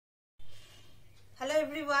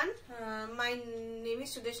everyone, my name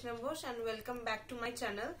is Sudeshna Bose and welcome back to my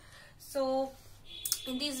channel. So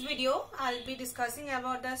in this video I'll be discussing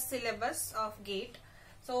about the syllabus of GATE.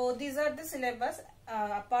 So these are the syllabus.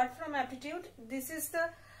 Apart from aptitude, this is the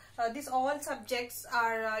these all subjects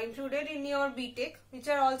are included in your BTech, which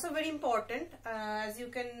are also very important, as you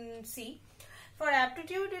can see. For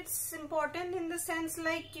aptitude, it's important in the sense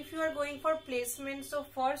like if you are going for placement, so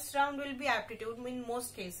first round will be aptitude in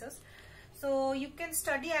most cases. So you can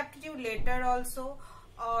study aptitude later also,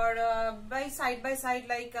 or by side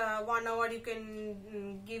like 1 hour you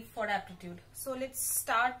can give for aptitude. So let's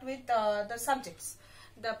start with the subjects,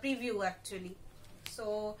 the preview actually.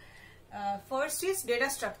 So first is data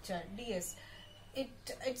structure, DS.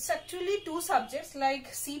 It's actually two subjects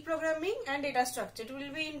like C programming and data structure. It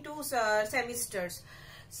will be in two semesters.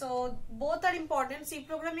 So both are important. C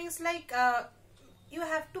programming is like you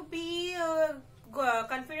have to be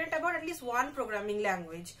confident about at least one programming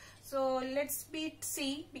language. So let's be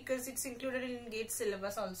C because it's included in GATE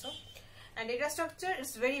syllabus also. And data structure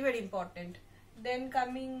is very important. Then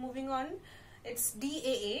moving on, it's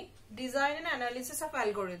DAA, design and analysis of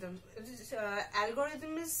algorithm.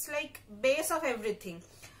 Algorithm is like base of everything.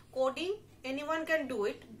 Coding, anyone can do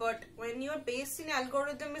it, but when your base in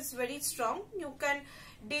algorithm is very strong, you can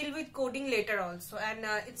deal with coding later also, and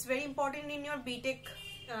it's very important in your BTech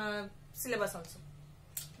syllabus also.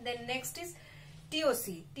 Then next is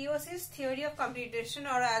TOC. TOC is theory of computation,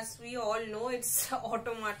 or as we all know, it's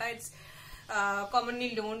automata. It's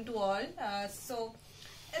commonly known to all. So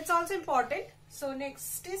it's also important. So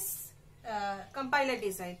next is compiler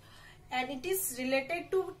design, and it is related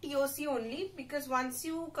to TOC only, because once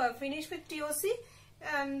you finish with TOC,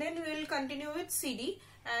 and then we will continue with CD.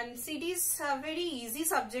 And CD is a very easy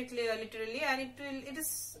subject literally, and it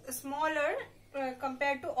is smaller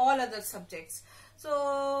compared to all other subjects.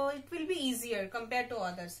 So it will be easier compared to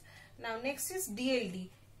others. Now next is DLD,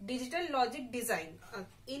 digital logic design.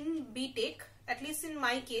 In BTech, at least in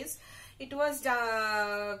my case, it was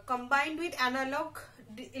combined with analog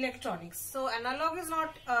electronics. So analog is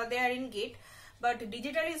not there in GATE, but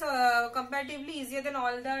digital is comparatively easier than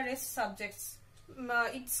all the rest subjects.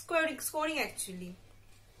 It's scoring actually.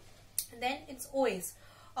 Then it's OS,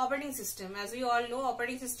 operating system. As we all know,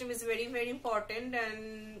 operating system is very important,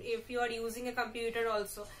 and if you are using a computer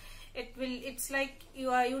also, it's like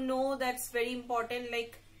you know that's very important,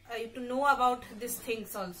 like to know about these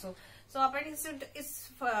things also. So operating system is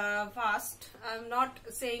fast. I'm not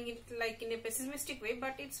saying it like in a pessimistic way,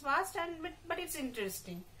 but it's fast but it's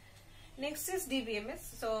interesting. Next is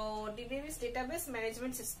DBMS. So DBMS, database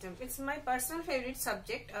management system. It's my personal favorite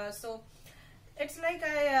subject. So it's like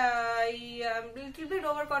I am a little bit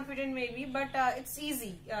overconfident maybe, but it's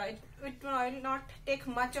easy. It will not take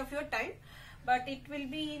much of your time, but it will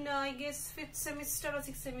be in I guess 5th semester or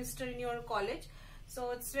 6th semester in your college.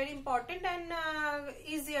 So it's very important and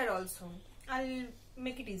easier also. I'll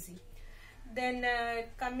make it easy. Then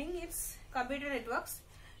coming is computer networks.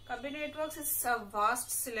 Computer networks is a vast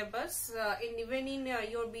syllabus. Even in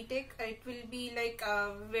your BTech, it will be like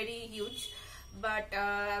very huge. But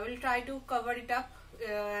I will try to cover it up.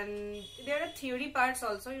 And there are theory parts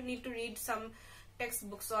also. You need to read some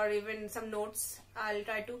textbooks or even some notes. I'll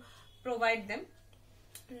try to provide them.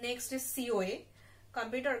 Next is COA,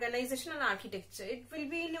 computer organization and architecture. It will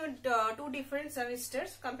be in your two different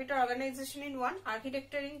semesters. Computer organization in one,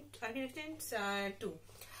 architecture in two.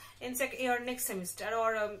 In your next semester,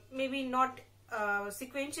 or maybe not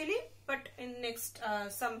sequentially, but in next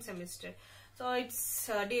some semester. So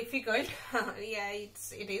it's difficult. Yeah,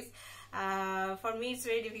 it is. For me, it's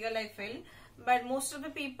very difficult, I feel. But most of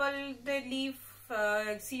the people, they leave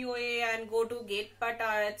COA and go to GATE. But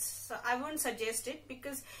I won't suggest it,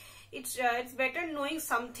 because it's better knowing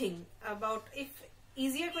something about. If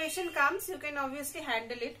easier question comes, you can obviously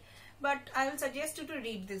handle it. But I will suggest you to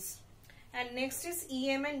read this. And next is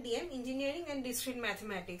EM and DM, engineering and discrete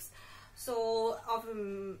mathematics. So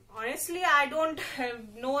honestly, I don't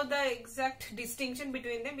know the exact distinction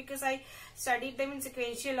between them, because I studied them in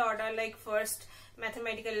sequential order, like first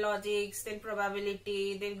mathematical logics, then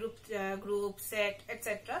probability, then group set,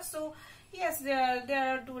 etc. So yes,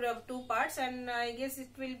 there are two parts, and I guess it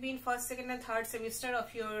will be in first, second and third semester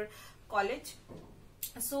of your college.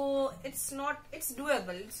 So it's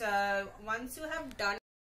doable. It's once you have done.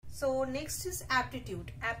 So next is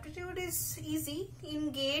aptitude. Aptitude is easy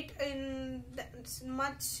in GATE.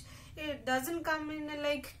 It doesn't come in a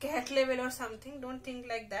like GATE level or something. Don't think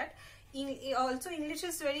like that. Also English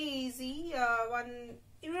is very easy.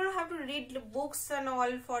 you don't have to read the books and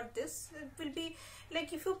all for this. It will be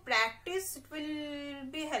like, if you practice, it will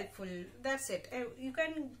be helpful. That's it. You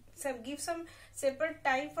can give some separate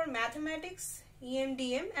time for mathematics,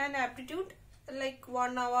 EMDM and aptitude, like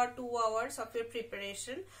 1 hour, 2 hours of your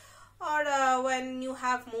preparation, or when you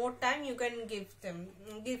have more time, you can give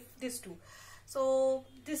this too. So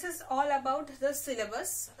this is all about the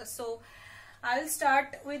syllabus. So I will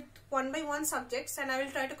start with one by one subjects, and I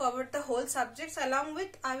will try to cover the whole subjects. Along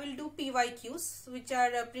with, I will do PYQs, which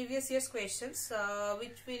are previous year's questions,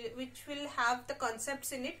 which will have the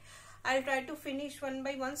concepts in it. I will try to finish one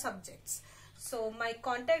by one subjects. So my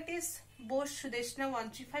contact is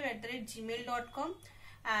boshsudeshna135@gmail.com,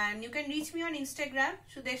 and you can reach me on Instagram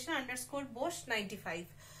sudeshna_bosh95.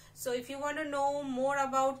 So if you want to know more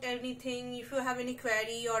about anything, if you have any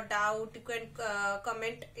query or doubt, you can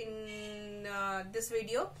comment in this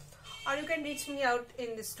video, or you can reach me out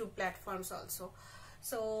in these two platforms also.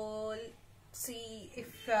 So see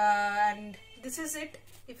if and this is it.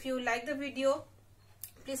 If you like the video,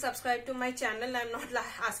 please subscribe to my channel. I'm not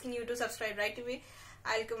asking you to subscribe right away.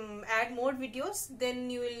 I'll add more videos, then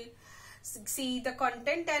you will see the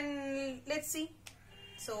content, and let's see.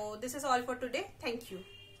 So this is all for today. Thank you.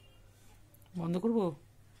 বন্ধ করবো।